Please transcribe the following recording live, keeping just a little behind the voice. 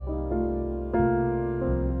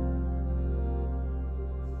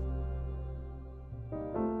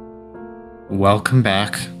Welcome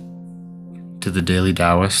back to the Daily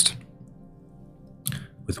Taoist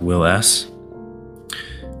with Will S.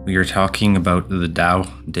 We are talking about the Tao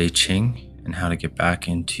Te Ching and how to get back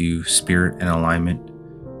into spirit and alignment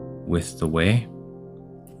with the way.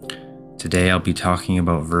 Today I'll be talking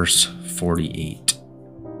about verse 48.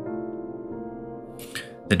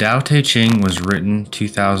 The Tao Te Ching was written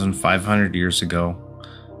 2,500 years ago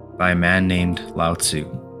by a man named Lao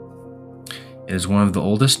Tzu. It is one of the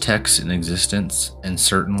oldest texts in existence and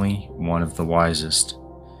certainly one of the wisest.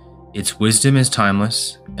 Its wisdom is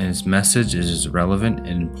timeless and its message is as relevant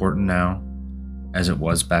and important now as it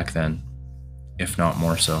was back then, if not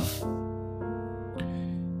more so.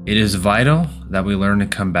 It is vital that we learn to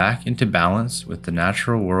come back into balance with the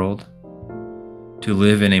natural world, to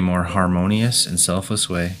live in a more harmonious and selfless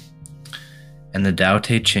way, and the Tao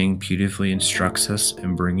Te Ching beautifully instructs us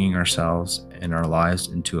in bringing ourselves and our lives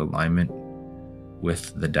into alignment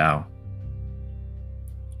with the Tao.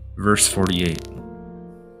 Verse 48.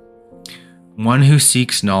 One who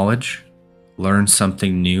seeks knowledge learns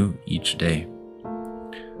something new each day.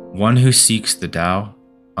 One who seeks the Tao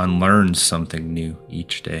unlearns something new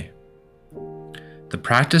each day. The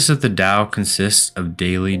practice of the Tao consists of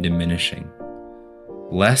daily diminishing.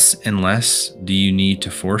 Less and less do you need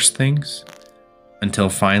to force things until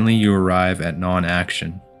finally you arrive at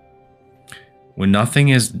non-action. When nothing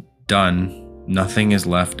is done, nothing is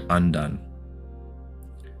left undone.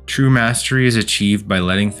 True mastery is achieved by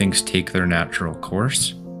letting things take their natural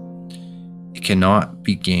course. It cannot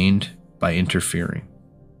be gained by interfering.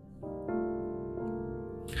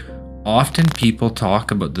 Often people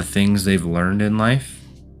talk about the things they've learned in life,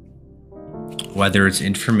 whether it's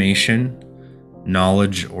information,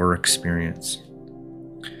 knowledge, or experience.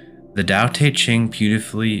 The Tao Te Ching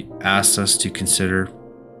beautifully asks us to consider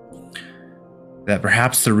that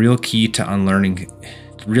perhaps the real key is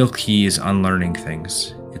unlearning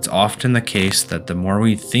things. It's often the case that the more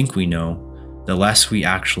we think we know, the less we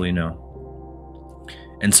actually know.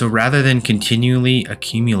 And so rather than continually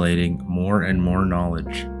accumulating more and more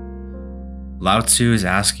knowledge, Lao Tzu is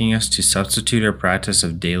asking us to substitute our practice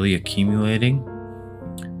of daily accumulating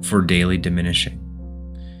for daily diminishing.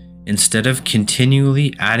 Instead of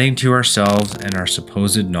continually adding to ourselves and our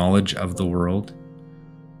supposed knowledge of the world,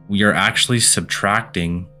 we are actually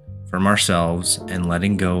subtracting from ourselves and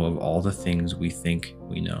letting go of all the things we think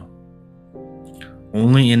we know.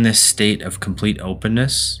 Only in this state of complete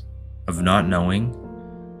openness, of not knowing,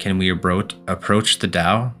 can we approach the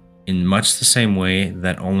Tao in much the same way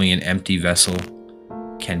that only an empty vessel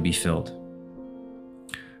can be filled.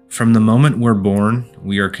 From the moment we're born,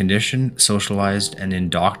 we are conditioned, socialized, and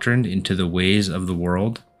indoctrined into the ways of the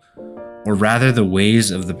world, or rather the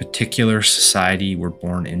ways of the particular society we're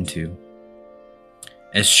born into.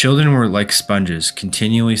 As children, we're like sponges,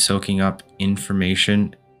 continually soaking up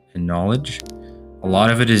information and knowledge. A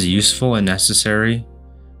lot of it is useful and necessary,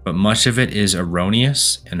 but much of it is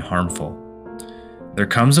erroneous and harmful. There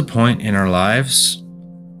comes a point in our lives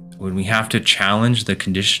when we have to challenge the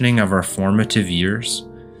conditioning of our formative years,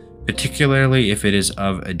 particularly if it is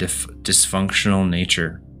of a dysfunctional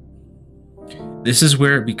nature. This is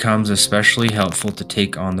where it becomes especially helpful to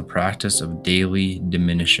take on the practice of daily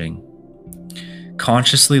diminishing.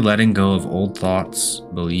 Consciously letting go of old thoughts,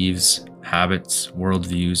 beliefs, habits,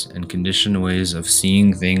 worldviews, and conditioned ways of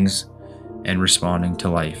seeing things and responding to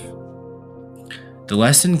life. The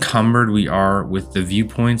less encumbered we are with the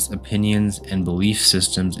viewpoints, opinions, and belief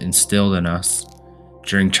systems instilled in us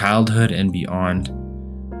during childhood and beyond,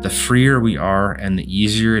 the freer we are and the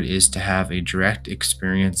easier it is to have a direct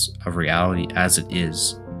experience of reality as it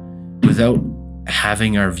is, without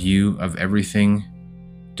having our view of everything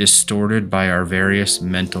distorted by our various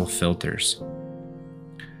mental filters.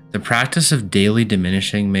 The practice of daily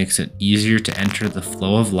diminishing makes it easier to enter the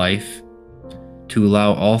flow of life, to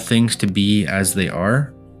allow all things to be as they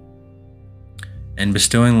are, and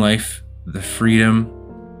bestowing life the freedom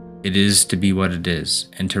it is to be what it is,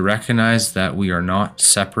 and to recognize that we are not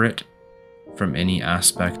separate from any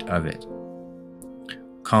aspect of it.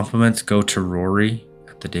 Compliments go to Rory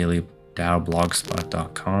at the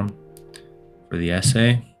dailytaoblogspot.com for the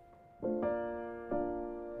essay.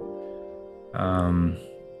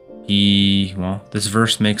 This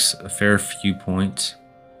verse makes a fair few points.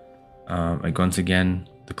 Once again,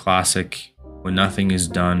 the classic, when nothing is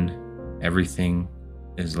done, everything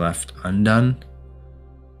is left undone.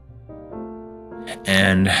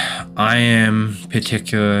 And I am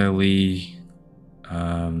particularly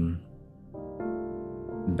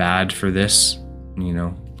bad for this.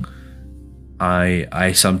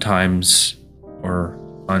 I sometimes, or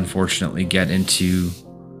unfortunately, get into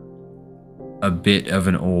a bit of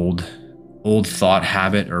an old old thought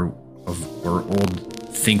habit or old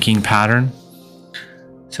thinking pattern.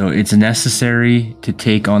 So it's necessary to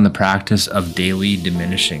take on the practice of daily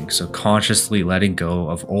diminishing. So consciously letting go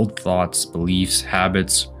of old thoughts, beliefs,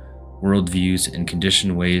 habits, worldviews, and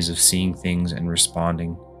conditioned ways of seeing things and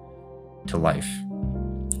responding to life.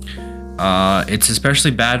 It's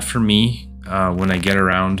especially bad for me when I get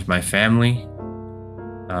around my family,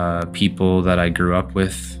 people that I grew up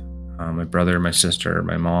with, my brother, my sister,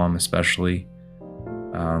 my mom especially.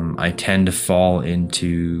 I tend to fall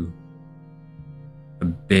into a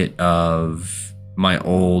bit of my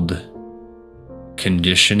old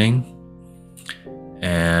conditioning,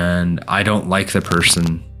 and I don't like the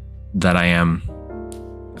person that I am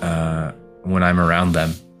when I'm around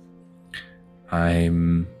them.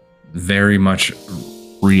 I'm very much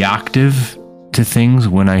reactive to things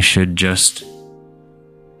when I should just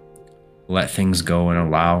let things go and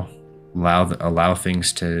allow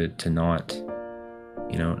things to not,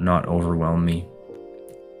 not overwhelm me.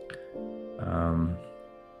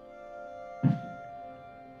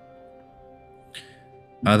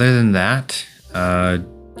 Other than that, I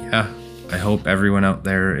hope everyone out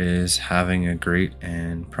there is having a great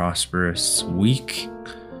and prosperous week.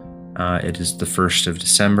 It is the 1st of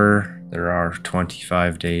December. There are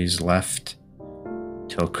 25 days left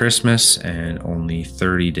till Christmas and only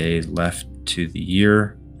 30 days left to the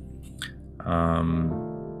year.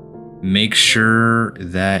 Make sure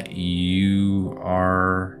that you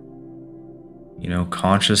are,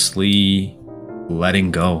 consciously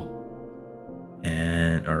letting go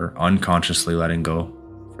or unconsciously letting go,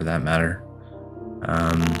 for that matter.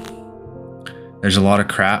 There's a lot of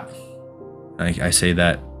crap. I say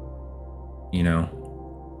that,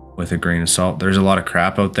 with a grain of salt. There's a lot of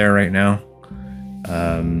crap out there right now.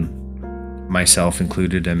 Myself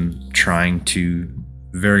included, am trying to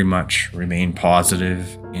very much remain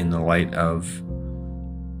positive in the light of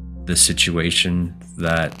the situation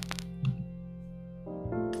that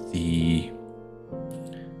the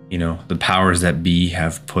powers that be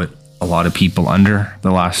have put a lot of people under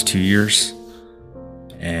the last 2 years.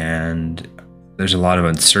 And there's a lot of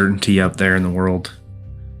uncertainty out there in the world.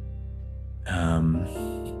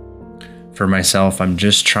 For myself, I'm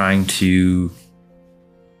just trying to,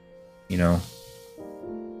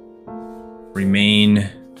 remain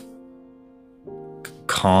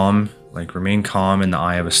calm in the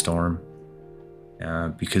eye of a storm,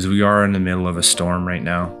 because we are in the middle of a storm right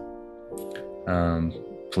now.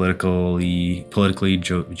 Politically,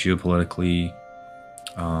 geopolitically,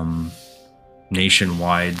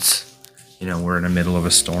 nationwide, we're in the middle of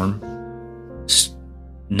a storm.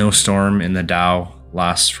 No storm in the Tao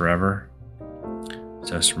lasts forever.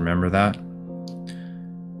 Just remember that.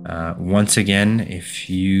 Once again, if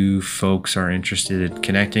you folks are interested in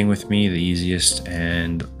connecting with me, the easiest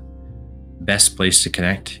and best place to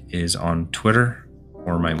connect is on Twitter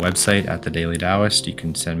or my website at the Daily Taoist. You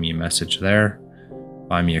can send me a message there,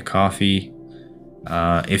 buy me a coffee.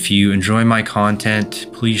 If you enjoy my content,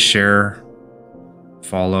 please share,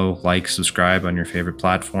 follow, like, subscribe on your favorite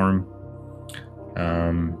platform.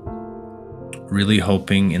 Really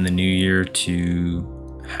hoping in the new year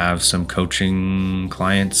to have some coaching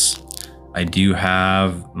clients. I do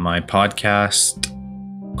have my podcast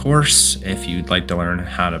course. If you'd like to learn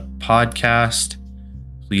how to podcast,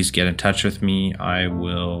 please get in touch with me. I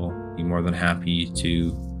will be more than happy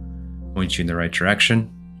to point you in the right direction.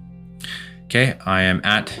 Okay, I am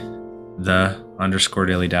at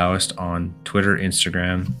 _Daily Taoist on Twitter,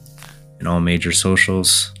 Instagram, and all major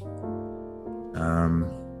socials.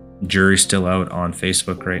 Jury's still out on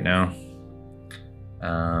Facebook right now.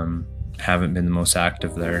 Haven't been the most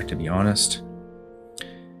active there, to be honest.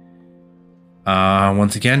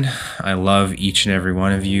 Once again, I love each and every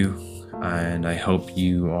one of you, and I hope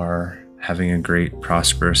you are having a great,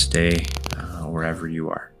 prosperous day wherever you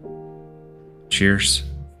are. Cheers.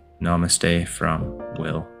 Namaste from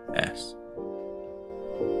Will S.